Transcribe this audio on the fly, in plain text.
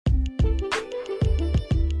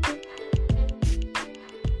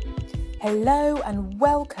Hello and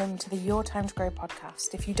welcome to the Your Time to Grow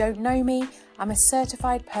podcast. If you don't know me, I'm a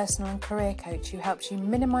certified personal and career coach who helps you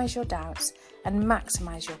minimise your doubts and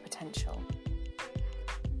maximise your potential.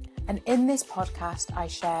 And in this podcast, I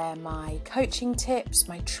share my coaching tips,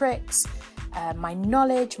 my tricks, my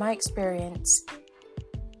knowledge, my experience.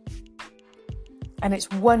 And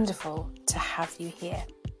it's wonderful to have you here.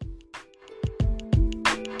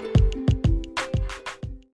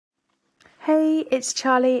 Hey, it's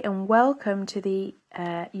Charlie and welcome to the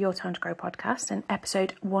Your Time to Grow podcast and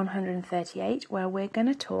episode 138, where we're going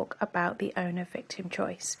to talk about the owner-victim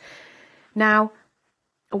choice. Now,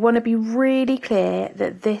 I want to be really clear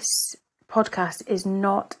that this podcast is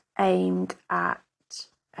not aimed at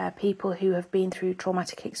people who have been through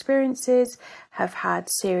traumatic experiences, have had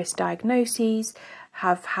serious diagnoses,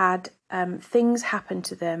 have had things happen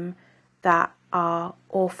to them that are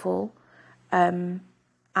awful,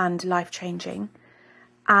 and life-changing,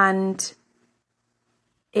 and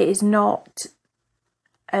it is not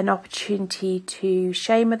an opportunity to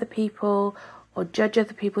shame other people or judge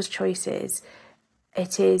other people's choices.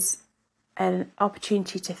 It is an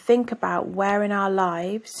opportunity to think about where in our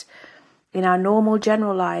lives, in our normal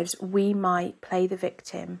general lives, we might play the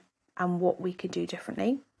victim and what we could do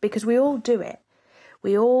differently, because we all do it.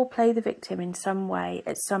 We all play the victim in some way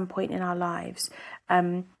at some point in our lives.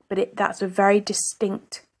 But that's a very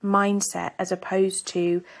distinct mindset, as opposed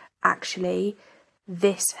to actually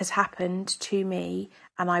this has happened to me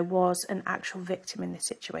and I was an actual victim in this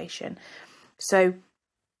situation. So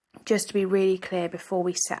just to be really clear before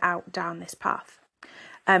we set out down this path.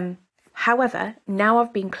 However, now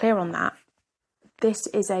I've been clear on that, this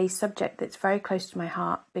is a subject that's very close to my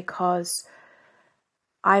heart, because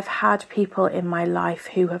I've had people in my life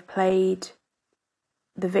who have played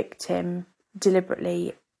the victim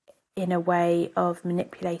deliberately in a way of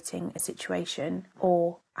manipulating a situation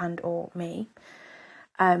or me,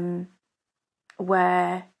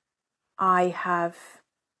 where I have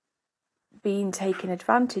been taken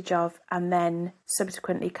advantage of and then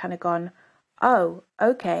subsequently kind of gone, oh,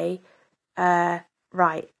 okay,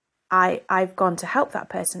 right, I've gone to help that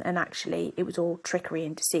person and actually it was all trickery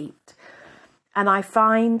and deceit. And I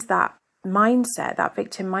find that mindset, that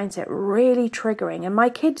victim mindset, really triggering. And my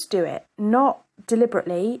kids do it, not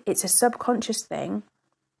deliberately. It's a subconscious thing,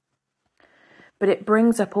 but it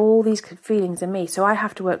brings up all these feelings in me. So I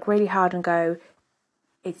have to work really hard and go,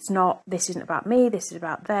 this isn't about me, this is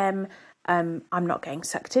about them. I'm not getting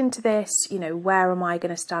sucked into this. Where am I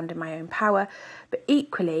going to stand in my own power? But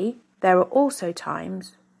equally, there are also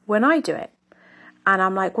times when I do it. And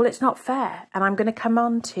I'm like, well, it's not fair. And I'm going to come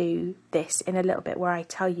on to this in a little bit, where I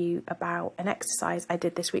tell you about an exercise I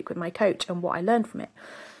did this week with my coach and what I learned from it.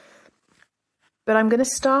 But I'm going to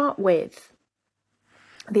start with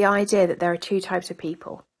the idea that there are two types of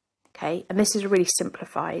people. Okay. And this is a really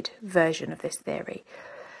simplified version of this theory.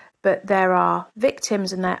 But there are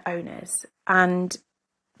victims and their owners and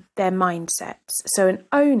their mindsets. So an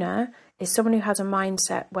owner is someone who has a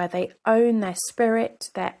mindset where they own their spirit,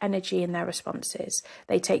 their energy, and their responses.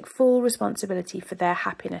 They take full responsibility for their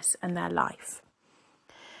happiness and their life.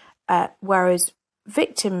 Whereas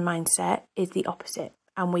victim mindset is the opposite.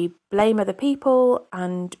 And we blame other people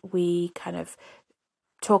and we kind of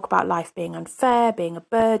talk about life being unfair, being a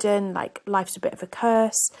burden, like life's a bit of a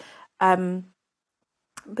curse. But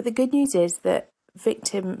the good news is that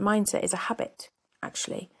victim mindset is a habit,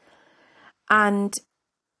 actually. And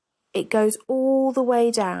it goes all the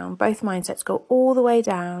way down, both mindsets go all the way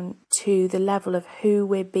down to the level of who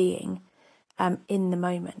we're being in the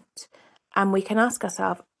moment. And we can ask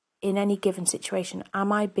ourselves, in any given situation,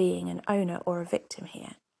 am I being an owner or a victim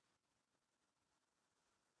here?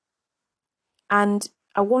 And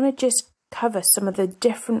I want to just cover some of the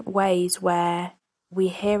different ways where we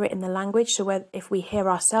hear it in the language. So if we hear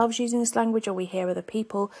ourselves using this language or we hear other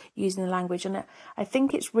people using the language. And I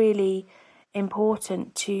think it's really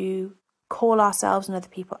important to call ourselves and other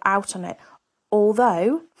people out on it.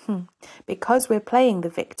 Although, because we're playing the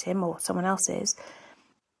victim or someone else's,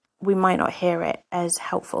 we might not hear it as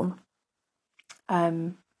helpful.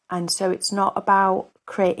 And so it's not about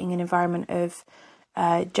creating an environment of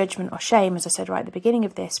judgment or shame, as I said right at the beginning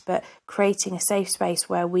of this, but creating a safe space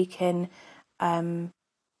where we can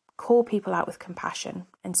call people out with compassion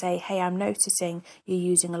and say, hey, I'm noticing you're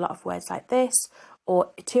using a lot of words like this,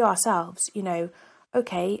 or to ourselves,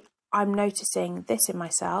 okay, I'm noticing this in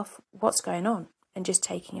myself, what's going on? And just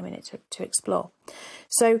taking a minute to explore.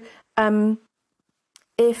 So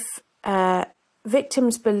if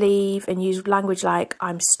victims believe and use language like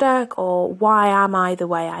I'm stuck or why am I the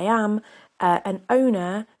way I am, an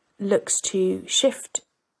owner looks to shift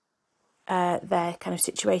their kind of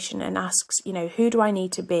situation and asks, who do I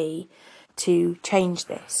need to be to change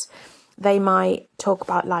this? They might talk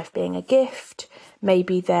about life being a gift.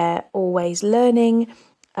 Maybe they're always learning.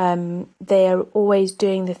 They're always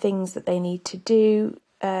doing the things that they need to do,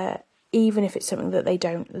 even if it's something that they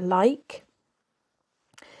don't like.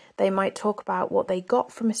 They might talk about what they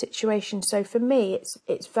got from a situation. So for me,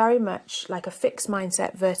 it's very much like a fixed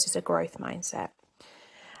mindset versus a growth mindset.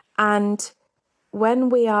 And when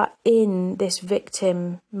we are in this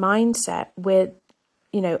victim mindset, we're,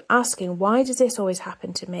 asking, why does this always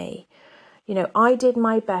happen to me? I did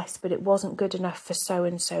my best, but it wasn't good enough for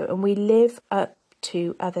so-and-so. And we live up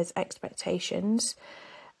to others' expectations.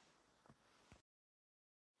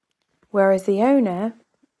 Whereas the owner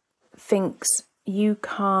thinks, you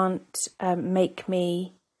can't make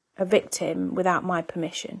me a victim without my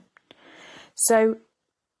permission. So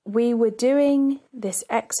we were doing this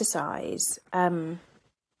exercise in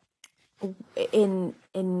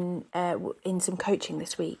some coaching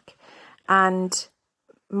this week, and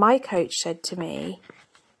my coach said to me,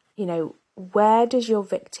 where does your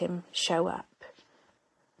victim show up?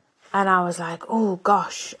 And I was like, oh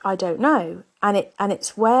gosh, I don't know. And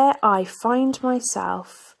it's where I find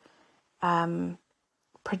myself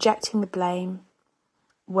projecting the blame,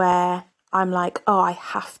 where I'm like, oh, I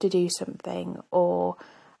have to do something, or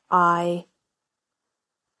what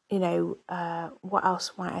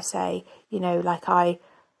else might I say? Like I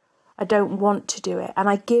don't want to do it, and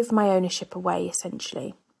I give my ownership away,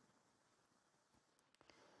 essentially.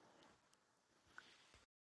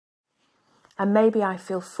 And maybe I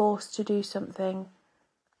feel forced to do something.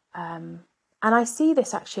 And I see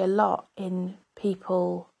this actually a lot in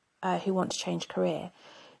people who want to change career,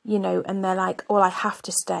 and they're like, well, I have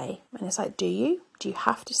to stay. And it's like, do you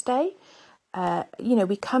have to stay?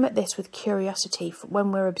 We come at this with curiosity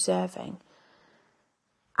when we're observing.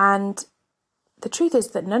 And the truth is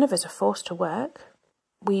that none of us are forced to work.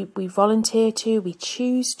 We volunteer to, we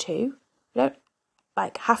choose to. We don't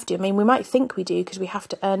have to. I mean, we might think we do because we have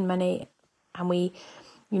to earn money and we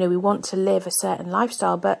want to live a certain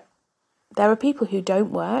lifestyle, but there are people who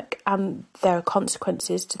don't work and there are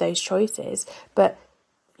consequences to those choices. But,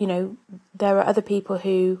 there are other people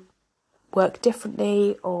who work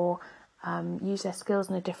differently or use their skills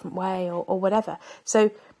in a different way or whatever. So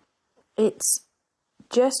it's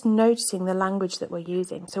just noticing the language that we're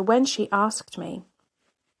using. So when she asked me,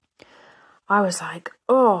 I was like,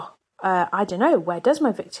 I don't know, where does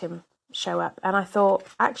my victim show up? And I thought,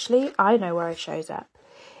 actually, I know where it shows up.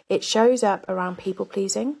 It shows up around people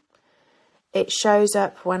pleasing. It shows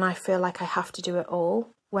up when I feel like I have to do it all,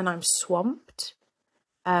 when I'm swamped.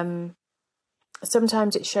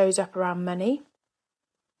 Sometimes it shows up around money.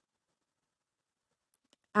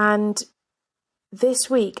 And this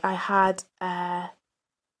week I had an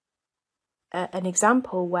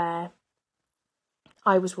example where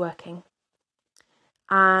I was working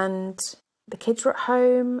and the kids were at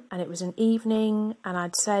home and it was an evening, and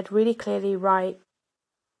I'd said really clearly, right,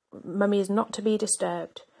 mummy is not to be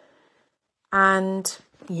disturbed. And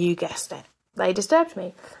you guessed it, they disturbed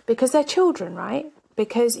me because they're children, right?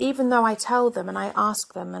 Because even though I tell them and I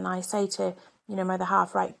ask them and I say to, my other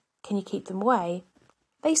half, right, can you keep them away?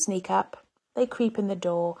 They sneak up, they creep in the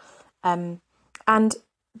door. And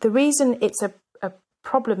the reason it's a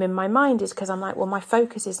problem in my mind is because I'm like, well, my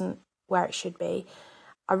focus isn't where it should be.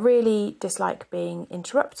 I really dislike being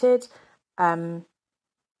interrupted. And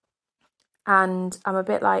I'm a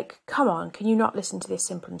bit like, come on, can you not listen to this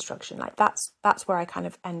simple instruction? Like that's where I kind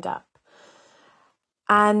of end up.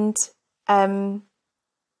 And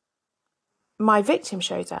my victim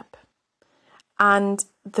shows up, and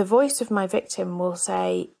the voice of my victim will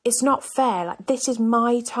say, it's not fair. Like, this is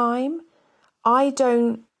my time. I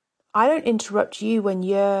don't interrupt you when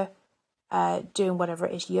you're doing whatever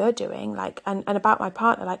it is you're doing. Like, and about my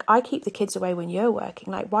partner, like, I keep the kids away when you're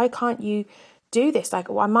working. Like, why can't you do this? Like,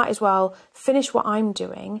 well, I might as well finish what I'm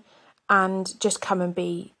doing and just come and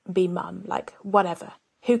be mum. Like, whatever.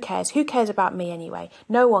 Who cares? Who cares about me anyway?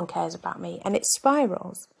 No one cares about me. And it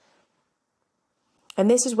spirals. And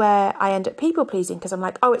this is where I end up people pleasing, because I'm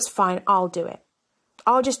like, oh, it's fine. I'll do it.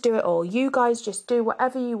 I'll just do it all. You guys just do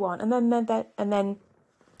whatever you want. And then,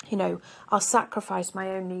 I'll sacrifice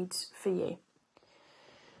my own needs for you.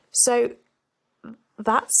 So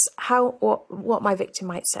that's what my victim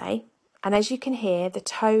might say. And as you can hear, the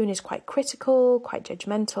tone is quite critical, quite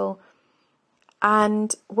judgmental.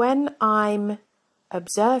 And when I'm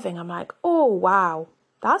observing, I'm like, oh, wow,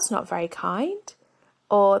 that's not very kind.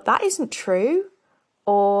 Or that isn't true.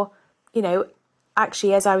 Or,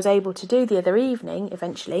 actually, as I was able to do the other evening,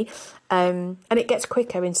 eventually, and it gets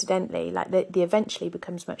quicker, incidentally, like the eventually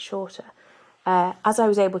becomes much shorter. As I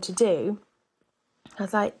was able to do, I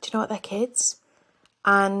was like, do you know what, they're kids?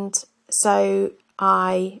 And so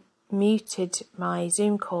I muted my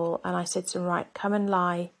Zoom call and I said to them, right, come and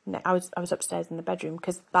lie. I was upstairs in the bedroom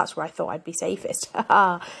because that's where I thought I'd be safest.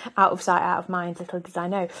 Out of sight, out of mind, little did I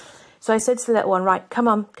know. So I said to the little one, right, come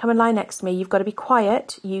on, come and lie next to me. You've got to be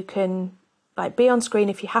quiet. You can be on screen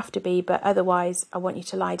if you have to be, but otherwise I want you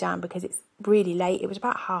to lie down because it's really late. It was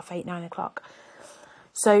about 8:30, 9 o'clock.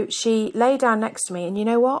 So she lay down next to me and you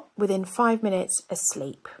know what? Within 5 minutes,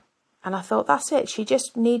 asleep. And I thought, that's it. She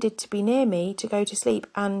just needed to be near me to go to sleep.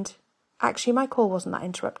 And actually, my call wasn't that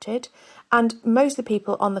interrupted. And most of the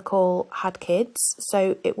people on the call had kids.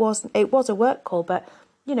 So it was a work call, but,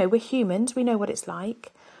 we're humans. We know what it's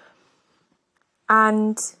like.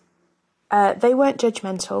 And they weren't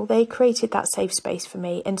judgmental. They created that safe space for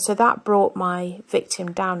me. And so that brought my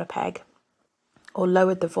victim down a peg, or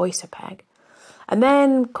lowered the voice a peg. And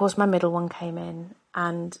then, of course, my middle one came in.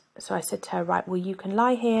 And so I said to her, right, well, you can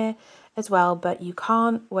lie here as well, but you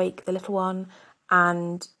can't wake the little one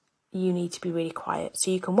and you need to be really quiet. So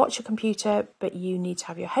you can watch your computer, but you need to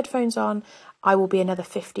have your headphones on. I will be another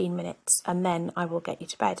 15 minutes and then I will get you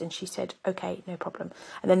to bed. And she said, okay, no problem.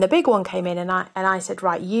 And then the big one came in and I said,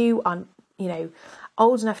 right, you are,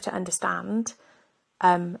 old enough to understand.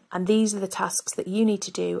 And these are the tasks that you need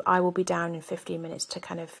to do. I will be down in 15 minutes to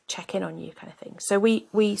kind of check in on you, kind of thing. So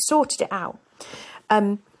we sorted it out.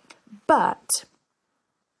 But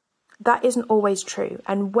that isn't always true.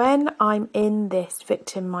 And when I'm in this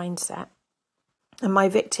victim mindset and my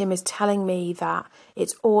victim is telling me that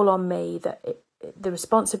it's all on me, that the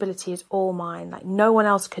responsibility is all mine, like no one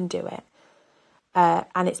else can do it.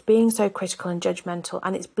 And it's being so critical and judgmental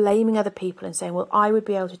and it's blaming other people and saying, well, I would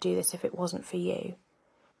be able to do this if it wasn't for you.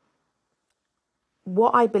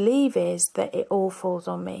 What I believe is that it all falls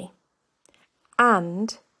on me.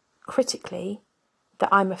 And critically, that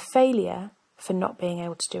I'm a failure for not being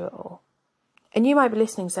able to do it all. And you might be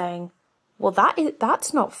listening saying, well,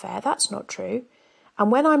 that's not fair. That's not true.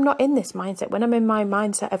 And when I'm not in this mindset, when I'm in my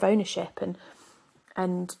mindset of ownership and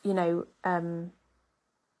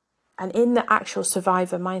and in the actual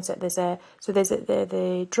survivor mindset, there's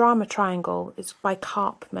the drama triangle. It's by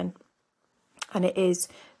Karpman. And it is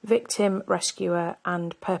victim, rescuer,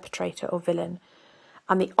 and perpetrator or villain.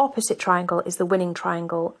 And the opposite triangle is the winning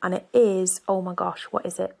triangle. And it is, oh my gosh, what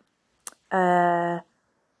is it?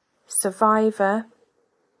 Survivor.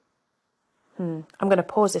 I'm going to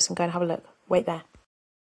pause this and go and have a look. Wait there.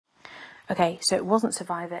 Okay, so it wasn't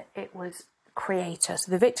survivor, it was creator.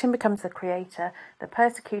 So the victim becomes the creator, the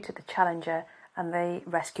persecutor, the challenger, and the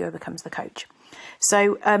rescuer becomes the coach.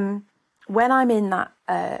 So when I'm in that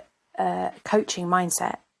coaching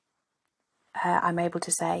mindset, I'm able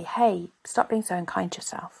to say, hey, stop being so unkind to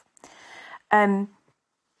yourself.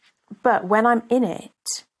 But when I'm in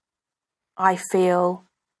it, I feel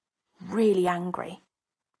really angry,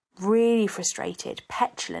 really frustrated,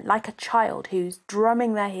 petulant, like a child who's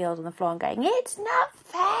drumming their heels on the floor and going, it's not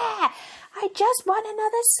fair. I just want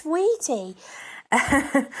another sweetie.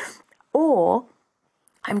 Or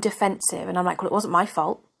I'm defensive and I'm like, well, it wasn't my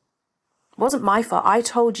fault. It wasn't my fault. I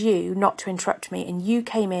told you not to interrupt me and you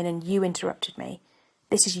came in and you interrupted me.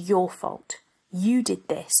 This is your fault. You did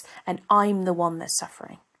this and I'm the one that's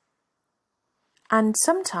suffering. And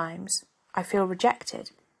sometimes I feel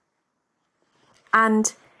rejected.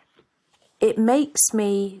 And it makes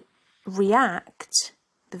me react,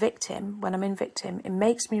 the victim, when I'm in victim, it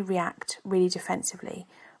makes me react really defensively,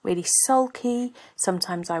 really sulky.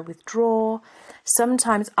 Sometimes I withdraw.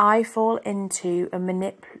 Sometimes I fall into a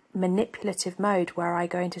manipulative mode where I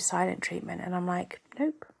go into silent treatment and I'm like,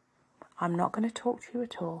 nope, I'm not going to talk to you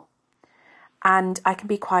at all. And I can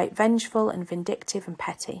be quite vengeful and vindictive and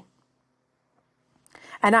petty.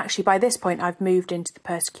 And actually by this point I've moved into the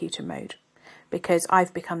persecutor mode because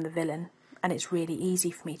I've become the villain and it's really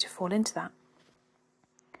easy for me to fall into that.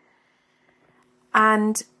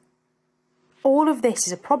 And all of this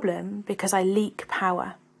is a problem because I leak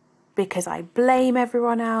power, because I blame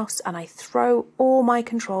everyone else and I throw all my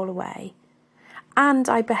control away. And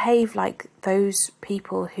I behave like those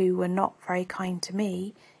people who were not very kind to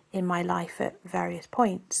me in my life at various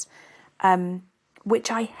points,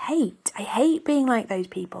 which I hate. I hate being like those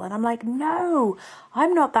people. And I'm like, no,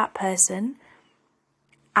 I'm not that person.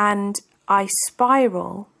 And I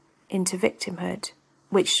spiral into victimhood,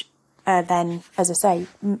 which then, as I say,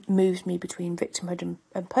 moves me between victimhood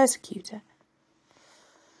and persecutor.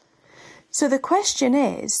 So the question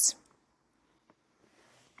is,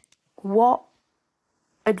 what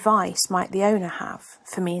advice might the owner have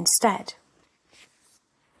for me instead?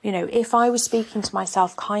 You know, if I was speaking to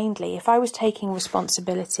myself kindly, if I was taking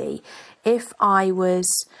responsibility, if I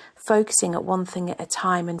was focusing at one thing at a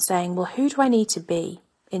time and saying, well, who do I need to be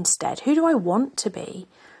instead? Who do I want to be?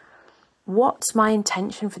 What's my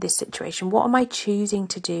intention for this situation? What am I choosing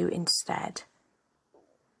to do instead?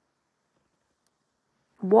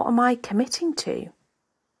 What am I committing to?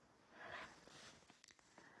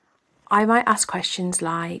 I might ask questions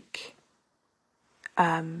like,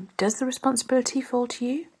 does the responsibility fall to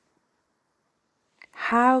you?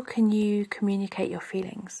 How can you communicate your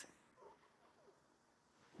feelings?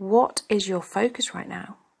 What is your focus right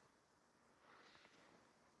now?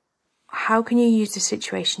 How can you use the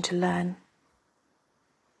situation to learn?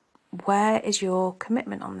 Where is your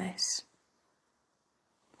commitment on this?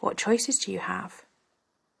 What choices do you have?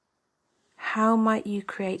 How might you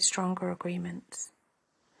create stronger agreements?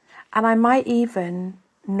 And I might even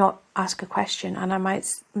not ask a question, and I might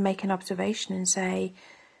make an observation and say,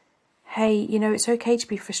 hey, you know, it's okay to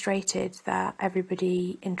be frustrated that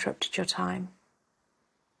everybody interrupted your time.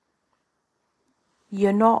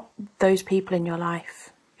 You're not those people in your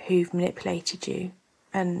life who've manipulated you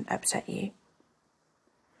and upset you.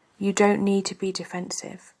 You don't need to be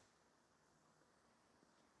defensive.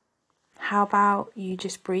 How about you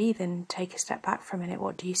just breathe and take a step back for a minute?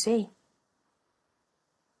 What do you see?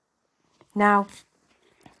 Now,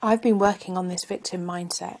 I've been working on this victim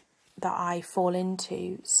mindset that I fall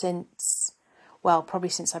into probably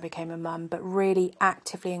since I became a mum, but really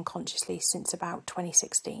actively and consciously since about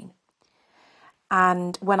 2016.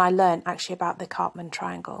 And when I learned actually about the Karpman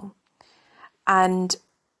triangle. And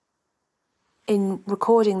in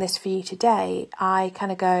recording this for you today, I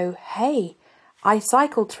kind of go, hey, I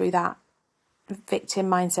cycled through that victim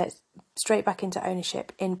mindset straight back into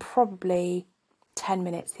ownership in probably 10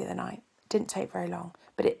 minutes the other night. It didn't take very long,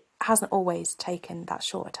 but it hasn't always taken that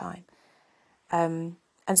short a time. And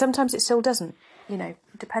sometimes it still doesn't, you know,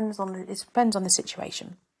 it depends on the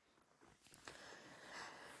situation.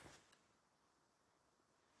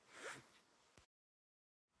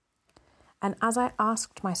 And as I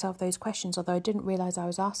asked myself those questions, although I didn't realise I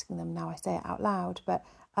was asking them, now I say it out loud, but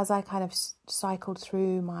as I kind of cycled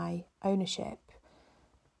through my ownership,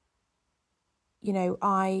 you know,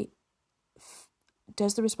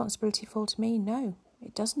 does the responsibility fall to me? No,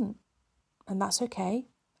 it doesn't. And that's okay.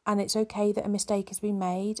 And it's okay that a mistake has been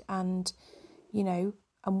made, and, you know,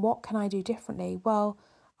 and what can I do differently? Well,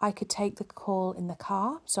 I could take the call in the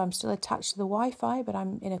car, so I'm still attached to the Wi-Fi, but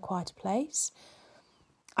I'm in a quieter place.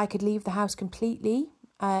 I could leave the house completely,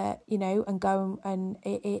 you know, and go, and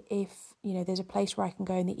if, you know, there's a place where I can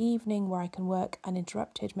go in the evening where I can work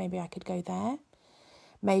uninterrupted, maybe I could go there.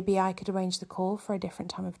 Maybe I could arrange the call for a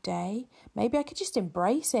different time of day. Maybe I could just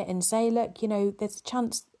embrace it and say, look, you know, there's a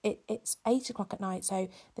chance it's 8 o'clock at night, so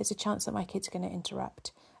there's a chance that my kids are going to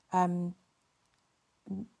interrupt. You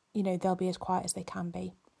know, they'll be as quiet as they can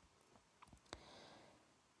be.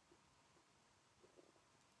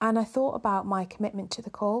 And I thought about my commitment to the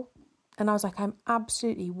call, and I was like, I'm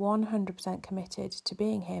absolutely 100% committed to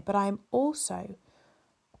being here, but I'm also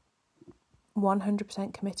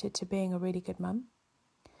 100% committed to being a really good mum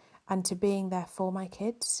and to being there for my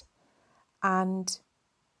kids. And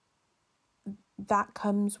that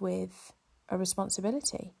comes with a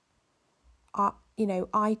responsibility. You know,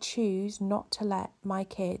 I choose not to let my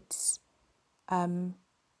kids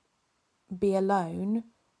be alone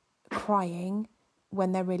crying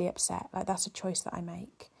when they're really upset. Like, that's a choice that I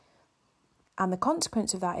make. And the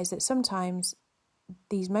consequence of that is that sometimes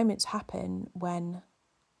these moments happen when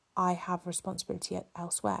I have responsibility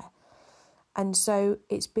elsewhere. And so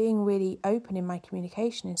it's being really open in my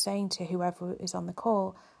communication and saying to whoever is on the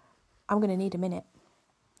call, I'm going to need a minute.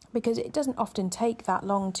 Because it doesn't often take that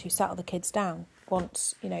long to settle the kids down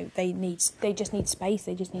once, you know, they just need space,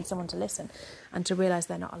 they just need someone to listen and to realise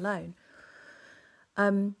they're not alone.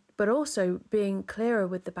 But also being clearer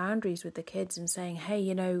with the boundaries with the kids and saying, hey,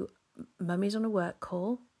 you know, mummy's on a work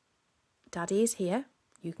call, daddy is here,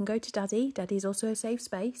 you can go to daddy, daddy's also a safe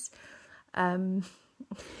space.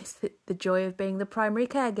 It's the joy of being the primary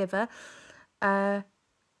caregiver.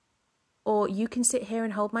 Or you can sit here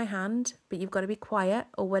and hold my hand, but you've got to be quiet,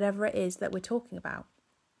 or whatever it is that we're talking about.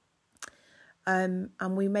 And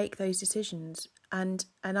we make those decisions. And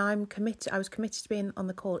I'm committed. I was committed to being on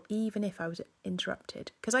the call, even if I was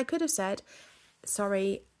interrupted. Because I could have said,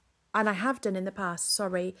 sorry, and I have done in the past,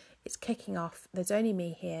 sorry, it's kicking off. There's only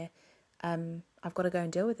me here. I've got to go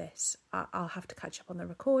and deal with this. I'll have to catch up on the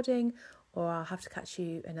recording, or I'll have to catch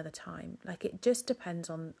you another time. Like, it just depends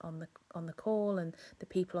on the call and the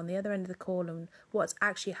people on the other end of the call and what's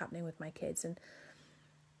actually happening with my kids. And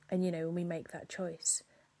and when we make that choice.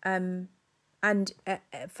 And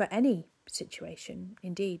for any situation,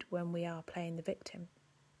 indeed, when we are playing the victim.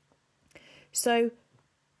 So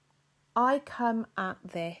I come at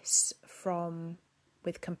this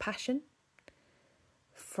with compassion,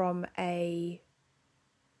 from a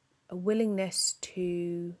willingness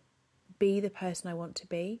to be the person I want to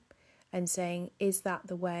be, and saying, is that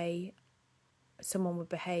the way someone would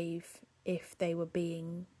behave if they were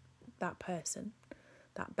being that person,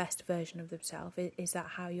 that best version of themselves? Is that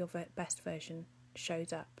how your best version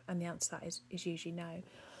shows up? And the answer to that is usually no.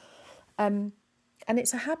 And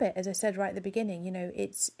it's a habit, as I said right at the beginning.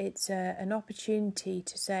 It's an opportunity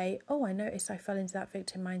to say, oh, I noticed I fell into that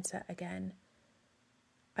victim mindset again.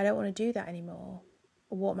 I don't want to do that anymore.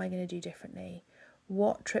 What am I going to do differently?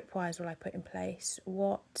 What tripwires will I put in place?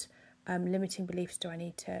 What limiting beliefs do I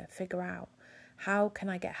need to figure out? How can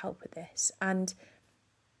I get help with this? And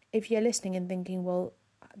if you're listening and thinking, well,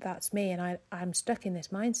 that's me and I'm stuck in this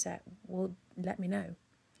mindset, well, let me know.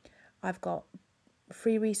 I've got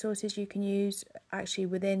free resources you can use. Actually,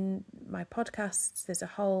 within my podcasts, there's a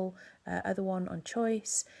whole other one on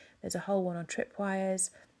choice. There's a whole one on tripwires.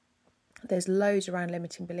 There's loads around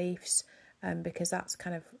limiting beliefs, because that's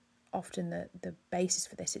kind of often the basis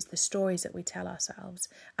for this. It's the stories that we tell ourselves,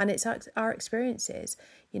 and it's our experiences.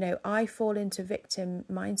 I fall into victim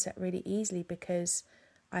mindset really easily because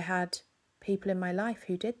I had people in my life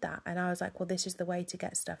who did that, and I was like, well, this is the way to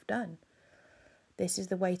get stuff done. This is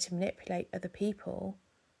the way to manipulate other people.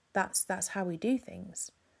 That's how we do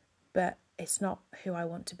things, but it's not who I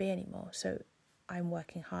want to be anymore. So I'm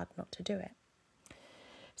working hard not to do it.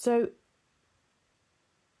 So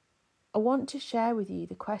I want to share with you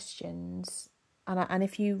the questions, and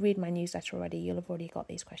if you read my newsletter already, you'll have already got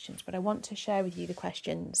these questions, but I want to share with you the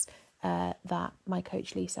questions that my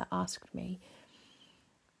coach Lisa asked me.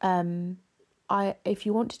 If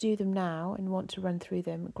you want to do them now and want to run through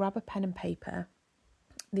them, grab a pen and paper.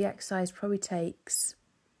 The exercise probably takes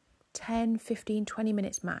 10, 15, 20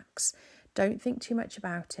 minutes max. Don't think too much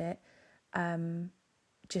about it.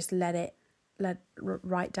 Just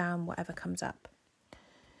write down whatever comes up.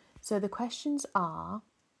 So the questions are,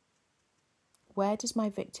 where does my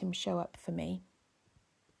victim show up for me?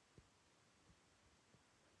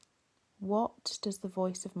 What does the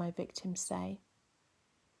voice of my victim say?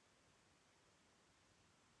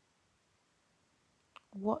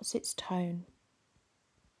 What's its tone?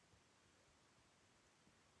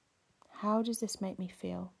 How does this make me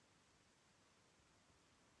feel?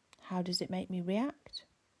 How does it make me react?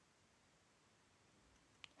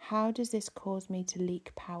 How does this cause me to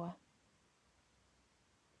leak power?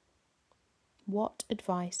 What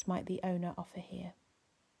advice might the owner offer here?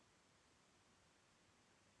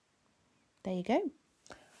 There you go.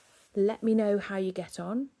 Let me know how you get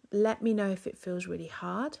on. Let me know if it feels really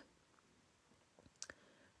hard.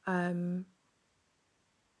 Come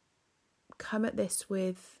at this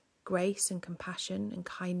with grace and compassion and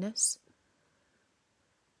kindness,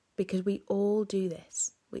 because we all do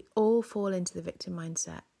this. We all fall into the victim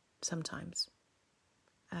mindset sometimes,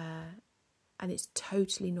 and it's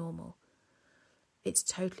totally normal. It's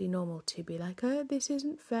totally normal to be like, oh, this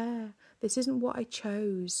isn't fair. This isn't what I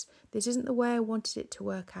chose. This isn't the way I wanted it to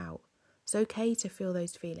work out. It's okay to feel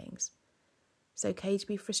those feelings. It's okay to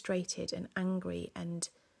be frustrated and angry and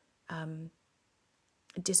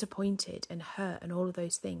disappointed and hurt and all of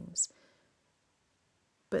those things.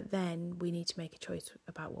 But then we need to make a choice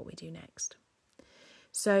about what we do next.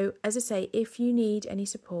 So, as I say, if you need any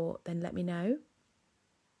support, then let me know.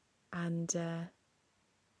 And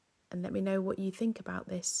let me know what you think about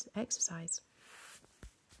this exercise.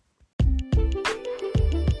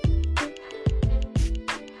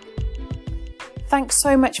 Thanks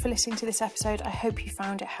so much for listening to this episode. I hope you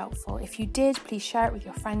found it helpful. If you did, please share it with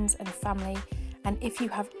your friends and family. And if you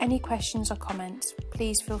have any questions or comments,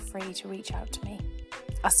 please feel free to reach out to me.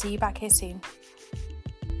 I'll see you back here soon.